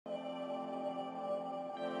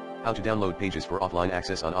How to download pages for offline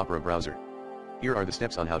access on Opera browser. Here are the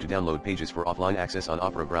steps on how to download pages for offline access on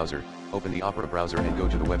Opera browser. Open the Opera browser and go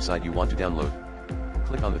to the website you want to download.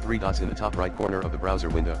 Click on the three dots in the top right corner of the browser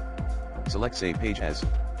window. Select Save Page As.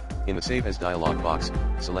 In the Save As dialog box,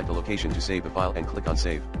 select the location to save the file and click on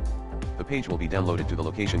Save. The page will be downloaded to the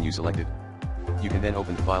location you selected. You can then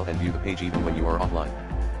open the file and view the page even when you are offline.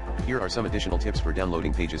 Here are some additional tips for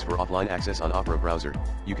downloading pages for offline access on Opera browser.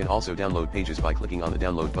 You can also download pages by clicking on the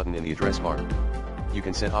download button in the address bar. You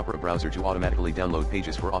can set Opera browser to automatically download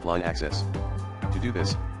pages for offline access. To do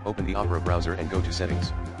this, open the Opera browser and go to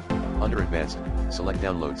Settings. Under Advanced, select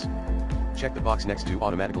Downloads. Check the box next to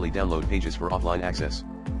automatically download pages for offline access.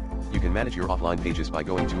 You can manage your offline pages by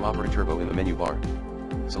going to Opera Turbo in the menu bar.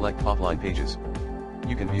 Select Offline Pages.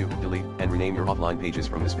 You can view, delete, and rename your offline pages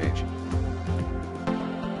from this page.